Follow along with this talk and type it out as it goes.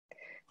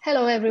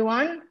Hello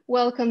everyone,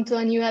 welcome to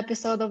a new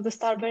episode of the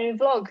Starberry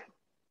vlog.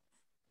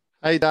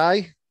 Hey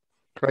Di,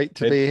 great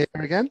to be here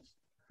again.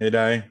 Hey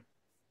Di.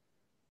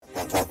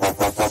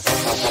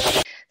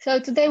 So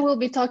today we'll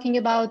be talking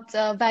about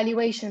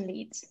valuation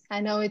leads.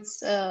 I know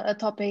it's a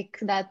topic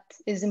that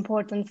is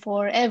important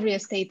for every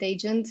estate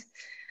agent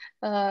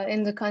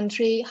in the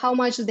country. How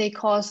much do they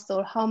cost,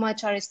 or how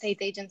much are estate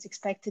agents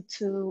expected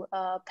to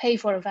pay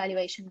for a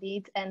valuation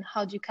lead, and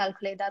how do you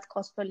calculate that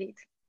cost per lead?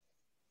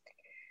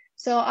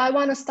 So I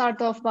want to start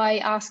off by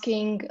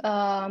asking,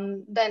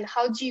 Ben,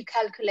 how do you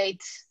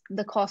calculate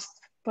the cost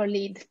per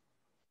lead?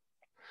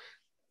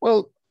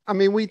 Well, I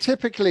mean, we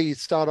typically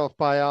start off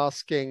by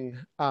asking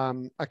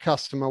a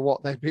customer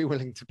what they'd be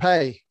willing to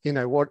pay. You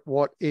know,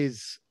 what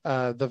is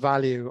the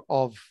value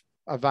of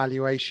a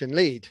valuation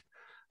lead?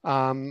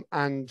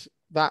 And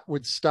that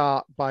would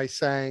start by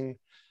saying,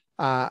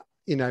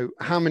 you know,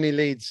 how many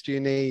leads do you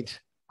need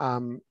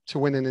to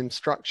win an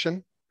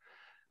instruction?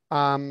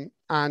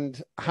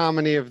 And how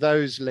many of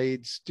those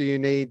leads do you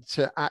need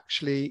to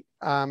actually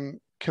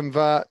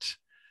convert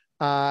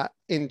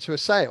into a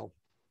sale?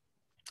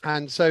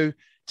 And so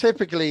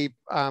typically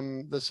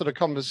the sort of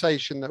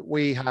conversation that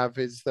we have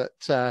is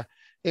that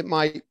it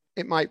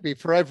might be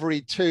for every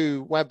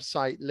 2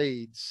 website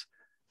leads,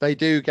 they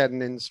do get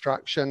an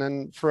instruction,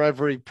 and for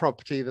every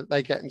property that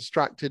they get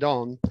instructed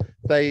on,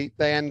 they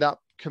end up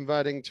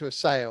converting to a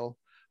sale.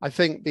 I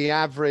think the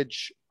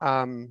average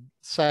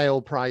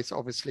sale price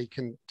obviously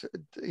can,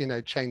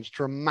 change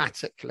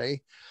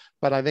dramatically,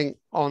 but I think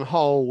on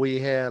whole we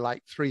hear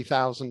like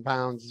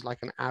 £3,000 is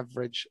like an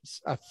average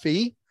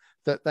fee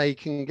that they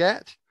can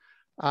get.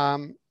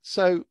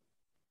 So,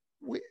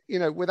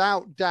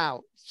 without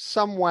doubt,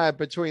 somewhere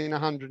between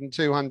 £100 and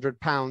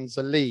 £200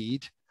 a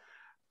lead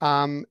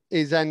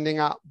is ending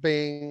up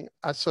being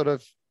a sort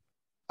of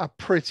a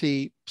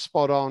pretty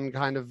spot on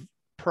kind of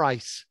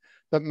price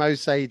that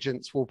most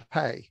agents will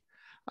pay.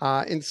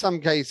 In some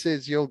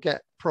cases, you'll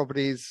get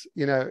properties,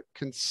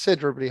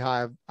 considerably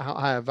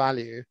higher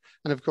value,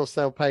 and of course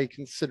they'll pay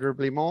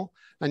considerably more.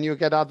 And you'll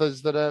get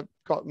others that have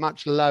got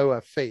much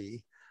lower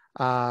fee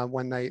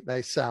when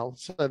they sell,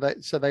 so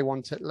they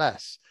want it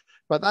less.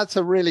 But that's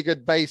a really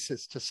good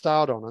basis to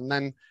start on, and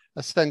then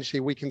essentially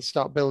we can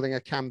start building a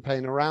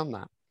campaign around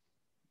that.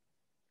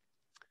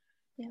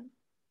 Yeah,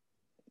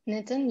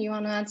 Nitten, you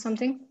want to add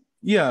something?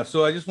 Yeah,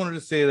 so I just wanted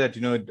to say that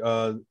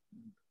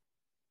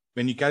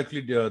when you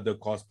calculate the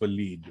cost per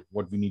lead,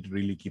 what we need to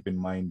really keep in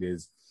mind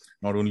is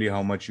not only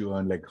how much you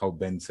earn, like how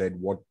Ben said,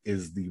 what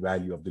is the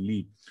value of the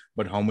lead,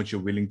 but how much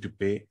you're willing to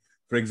pay.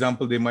 For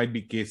example, there might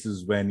be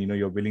cases when,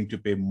 you're willing to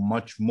pay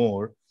much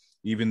more,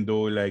 even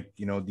though the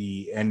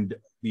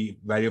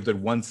value of that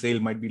one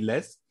sale might be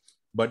less,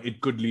 but it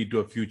could lead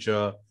to a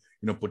future,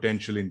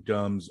 potential in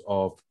terms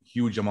of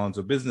huge amounts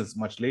of business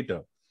much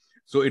later.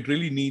 So it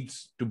really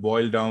needs to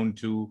boil down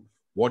to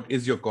what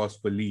is your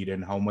cost per lead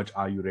and how much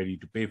are you ready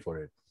to pay for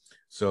it.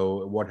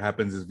 So what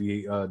happens is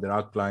there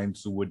are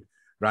clients who would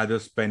rather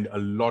spend a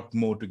lot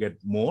more to get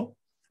more,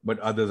 but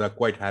others are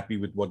quite happy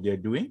with what they're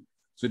doing.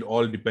 So it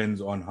all depends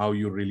on how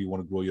you really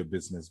want to grow your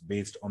business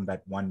based on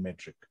that one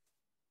metric.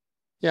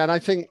 Yeah, and I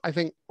think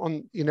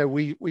on,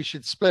 we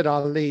should split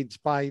our leads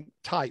by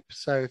type.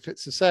 So if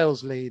it's a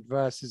sales lead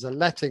versus a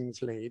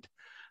lettings lead,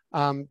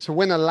 to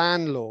win a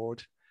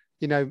landlord,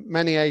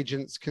 many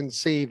agents can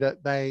see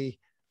that they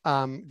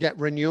get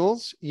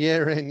renewals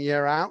year in,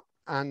 year out.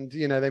 And,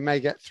 they may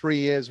get 3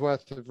 years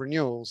worth of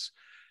renewals.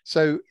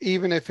 So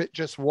even if it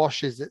just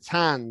washes its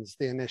hands,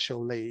 the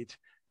initial lead,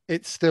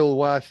 it's still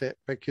worth it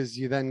because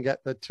you then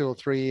get the 2 or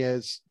 3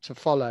 years to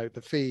follow,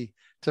 the fee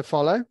to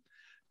follow.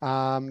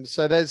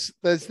 So there's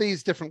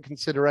these different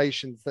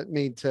considerations that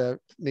need to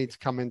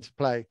come into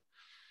play.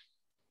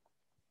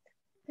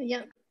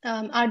 Yeah.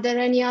 Are there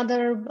any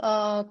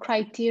other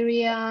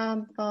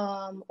criteria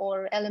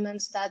or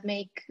elements that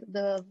make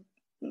the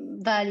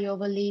value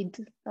of a lead,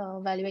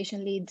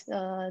 valuation lead,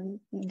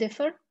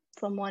 differ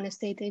from one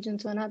estate agent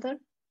to another?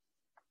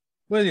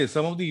 Well, yeah,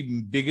 some of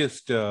the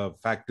biggest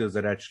factors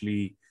that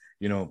actually,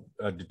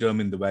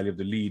 determine the value of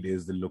the lead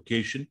is the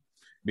location.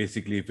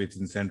 Basically, if it's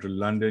in central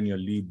London, your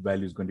lead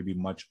value is going to be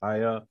much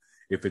higher.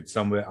 If it's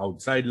somewhere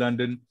outside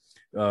London,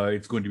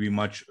 it's going to be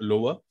much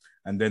lower.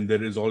 And then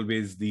there is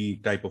always the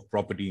type of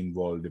property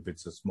involved. If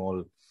it's a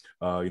small,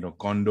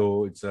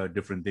 condo, it's a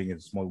different thing.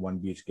 It's a small 1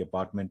 BHK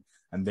apartment.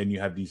 And then you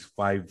have these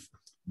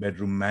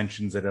 5-bedroom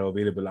mansions that are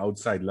available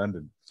outside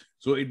London.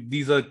 So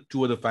these are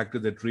 2 of the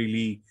factors that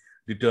really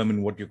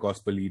determine what your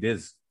cost per lead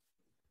is.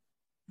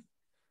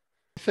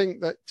 I think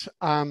that,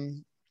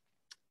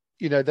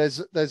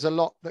 there's a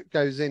lot that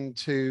goes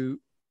into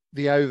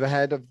the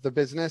overhead of the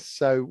business.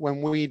 So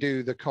when we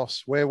do the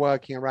costs, we're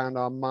working around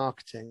our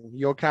marketing.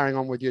 You're carrying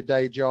on with your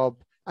day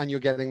job and you're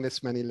getting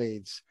this many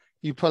leads.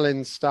 You pull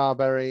in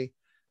Starberry,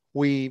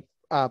 we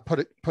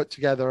put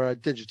together a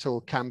digital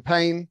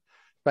campaign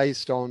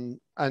based on,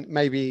 and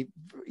maybe,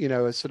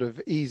 a sort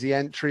of easy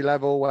entry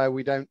level where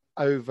we don't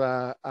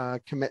over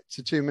commit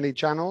to too many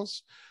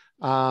channels.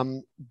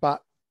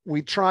 But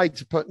we tried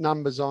to put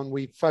numbers on.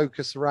 We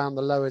focus around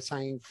the lowest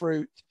hanging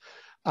fruit,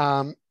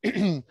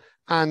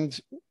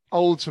 and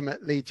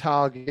ultimately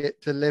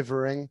target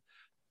delivering.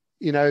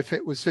 You know, if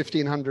it was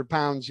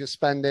 £1,500 you're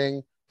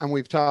spending, and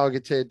we've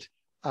targeted,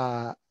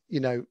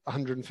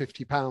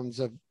 £150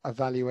 of a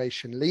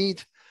valuation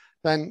lead,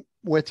 then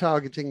we're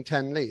targeting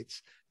 10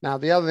 leads. Now,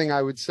 the other thing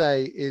I would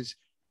say is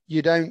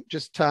you don't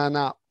just turn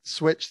up,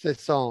 switch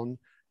this on,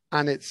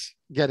 and it's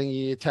getting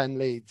you your 10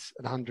 leads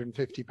at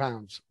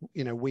 £150,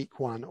 week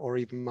one or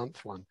even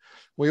month one.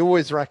 We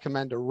always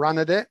recommend a run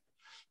at it.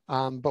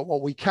 But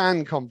what we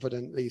can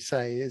confidently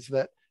say is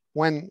that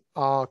when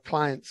our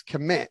clients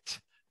commit,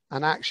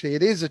 and actually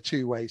it is a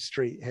two-way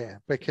street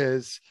here,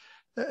 because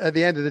at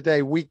the end of the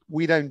day,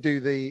 we don't do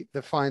the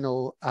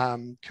final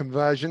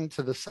conversion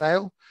to the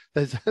sale.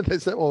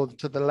 Or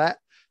to the let.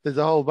 There's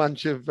a whole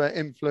bunch of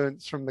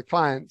influence from the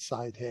client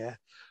side here.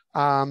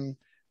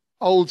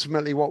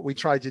 Ultimately, what we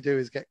try to do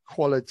is get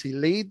quality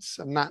leads,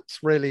 and that's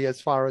really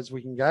as far as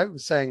we can go.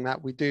 Saying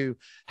that, we do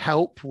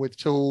help with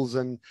tools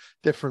and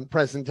different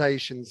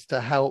presentations to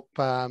help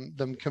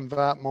them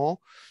convert more.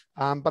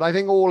 But I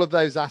think all of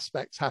those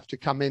aspects have to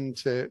come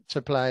into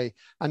play.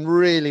 And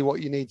really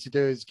what you need to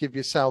do is give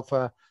yourself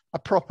a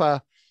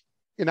proper,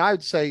 I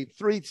would say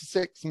 3 to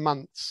 6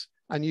 months,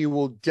 and you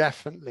will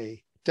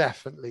definitely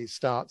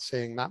start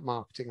seeing that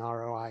marketing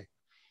ROI.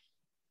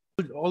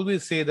 I would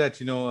always say that,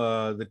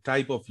 the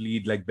type of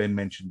lead, like Ben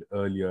mentioned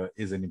earlier,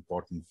 is an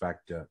important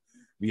factor.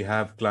 We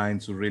have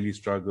clients who really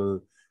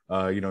struggle,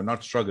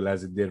 not struggle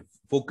as if their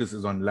focus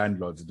is on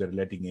landlords, they're a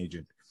letting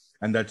agent.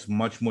 And that's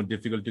much more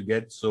difficult to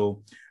get.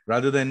 So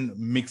rather than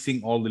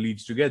mixing all the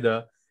leads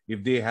together,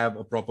 if they have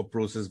a proper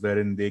process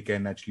wherein they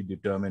can actually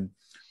determine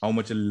how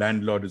much a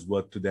landlord is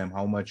worth to them,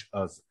 how much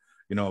a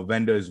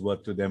vendor is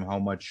worth to them, how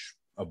much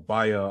a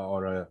buyer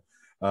or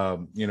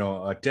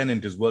a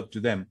tenant is worth to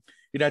them,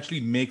 it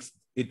actually makes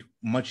it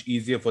much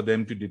easier for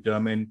them to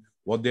determine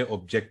what their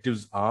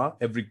objectives are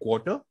every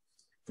quarter.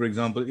 For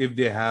example, if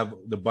they have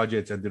the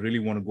budgets and they really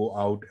want to go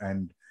out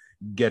and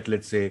get,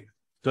 let's say,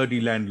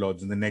 30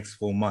 landlords in the next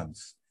 4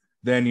 months,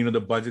 then,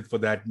 the budget for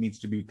that needs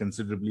to be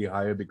considerably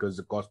higher because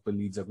the cost per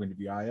leads are going to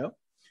be higher.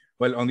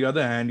 Well, on the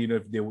other hand,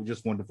 if they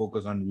just want to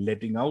focus on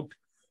letting out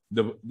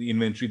the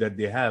inventory that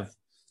they have,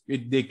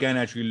 they can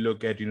actually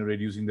look at,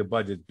 reducing the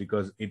budget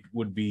because it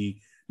would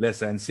be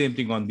lesser. And same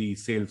thing on the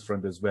sales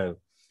front as well.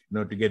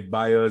 To get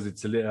buyers,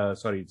 it's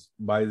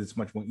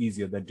much more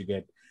easier than to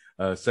get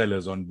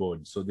sellers on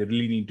board. So they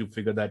really need to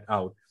figure that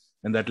out.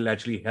 And that will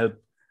actually help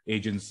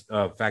agents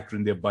factor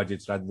in their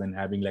budgets rather than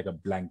having like a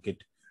blanket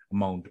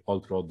amount all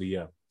throughout the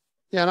year.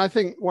 Yeah, and I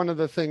think one of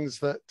the things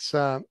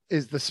that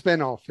is the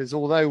spin-off is,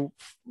 although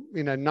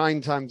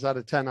 9 times out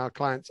of 10 our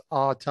clients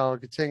are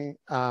targeting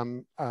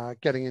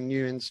getting in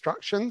new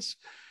instructions,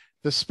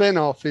 the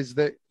spin-off is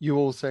that you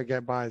also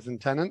get buyers and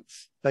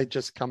tenants. They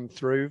just come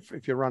through.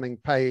 If you're running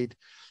paid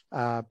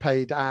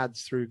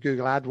ads through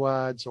Google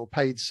AdWords or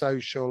paid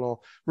social, or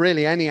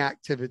really any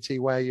activity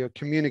where you're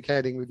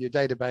communicating with your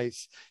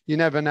database, you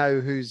never know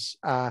who's.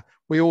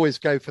 We always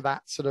go for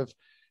that sort of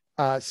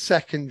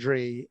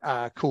secondary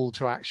call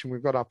to action.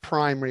 We've got our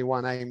primary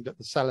one aimed at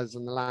the sellers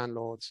and the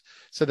landlords.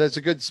 So there's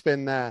a good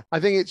spin there. I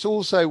think it's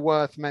also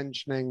worth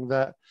mentioning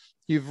that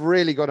you've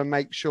really got to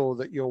make sure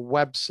that your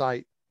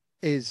website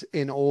is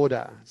in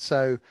order.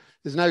 So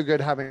there's no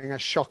good having a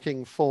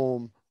shocking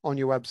form on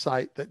your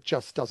website that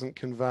just doesn't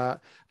convert.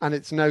 And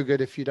it's no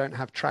good if you don't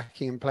have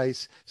tracking in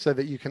place so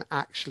that you can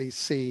actually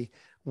see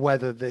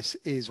whether this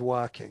is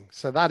working.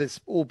 So that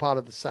is all part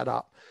of the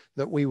setup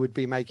that we would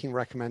be making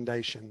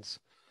recommendations.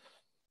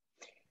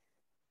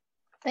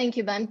 Thank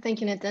you, Ben.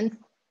 Thank you, Nitten.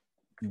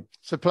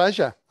 It's a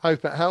pleasure.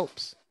 Hope it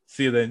helps.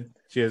 See you then.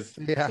 Cheers.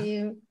 Yeah. See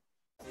you.